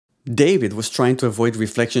David was trying to avoid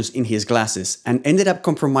reflections in his glasses and ended up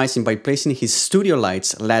compromising by placing his studio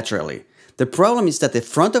lights laterally. The problem is that the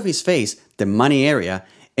front of his face, the money area,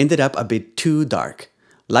 ended up a bit too dark.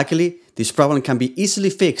 Luckily, this problem can be easily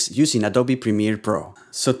fixed using Adobe Premiere Pro.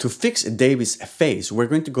 So to fix David's face, we're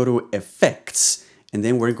going to go to Effects, and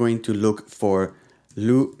then we're going to look for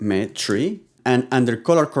Lumetri. And under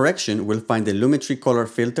Color Correction, we'll find the Lumetri Color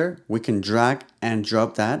Filter. We can drag and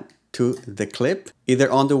drop that to the clip, either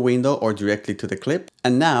on the window or directly to the clip.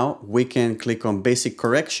 And now we can click on Basic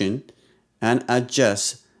Correction and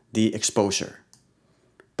adjust the exposure.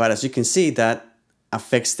 But as you can see, that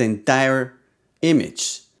affects the entire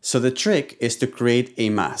image. So the trick is to create a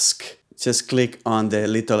mask. Just click on the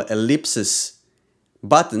little ellipsis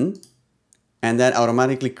button and that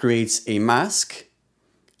automatically creates a mask.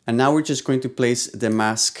 And now we're just going to place the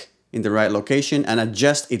mask in the right location and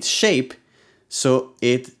adjust its shape so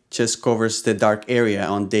it just covers the dark area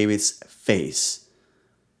on David's face.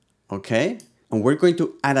 Okay? And we're going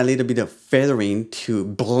to add a little bit of feathering to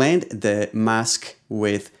blend the mask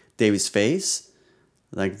with David's face,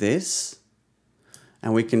 like this.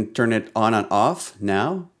 And we can turn it on and off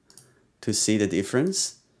now to see the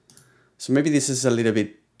difference. So maybe this is a little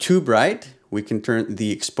bit too bright. We can turn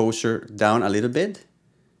the exposure down a little bit,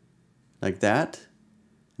 like that.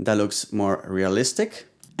 That looks more realistic.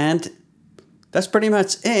 And that's pretty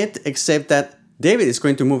much it, except that David is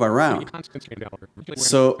going to move around.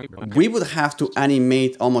 So we would have to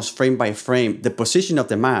animate almost frame by frame the position of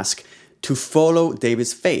the mask to follow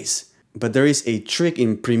David's face. But there is a trick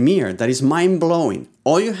in Premiere that is mind-blowing.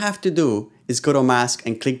 All you have to do is go to Mask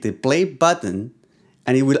and click the play button,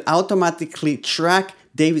 and it will automatically track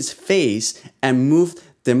David's face and move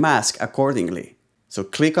the mask accordingly. So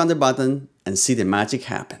click on the button and see the magic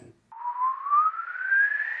happen.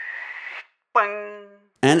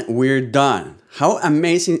 And we're done. How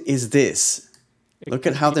amazing is this? Look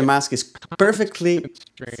at how the mask is perfectly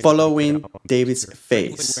following David's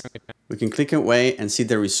face. We can click away and see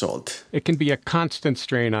the result. It can be a constant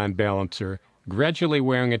strain on Balancer, gradually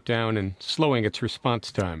wearing it down and slowing its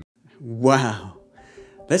response time. Wow.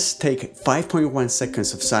 Let's take 5.1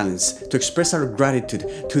 seconds of silence to express our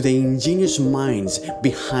gratitude to the ingenious minds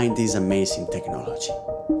behind this amazing technology.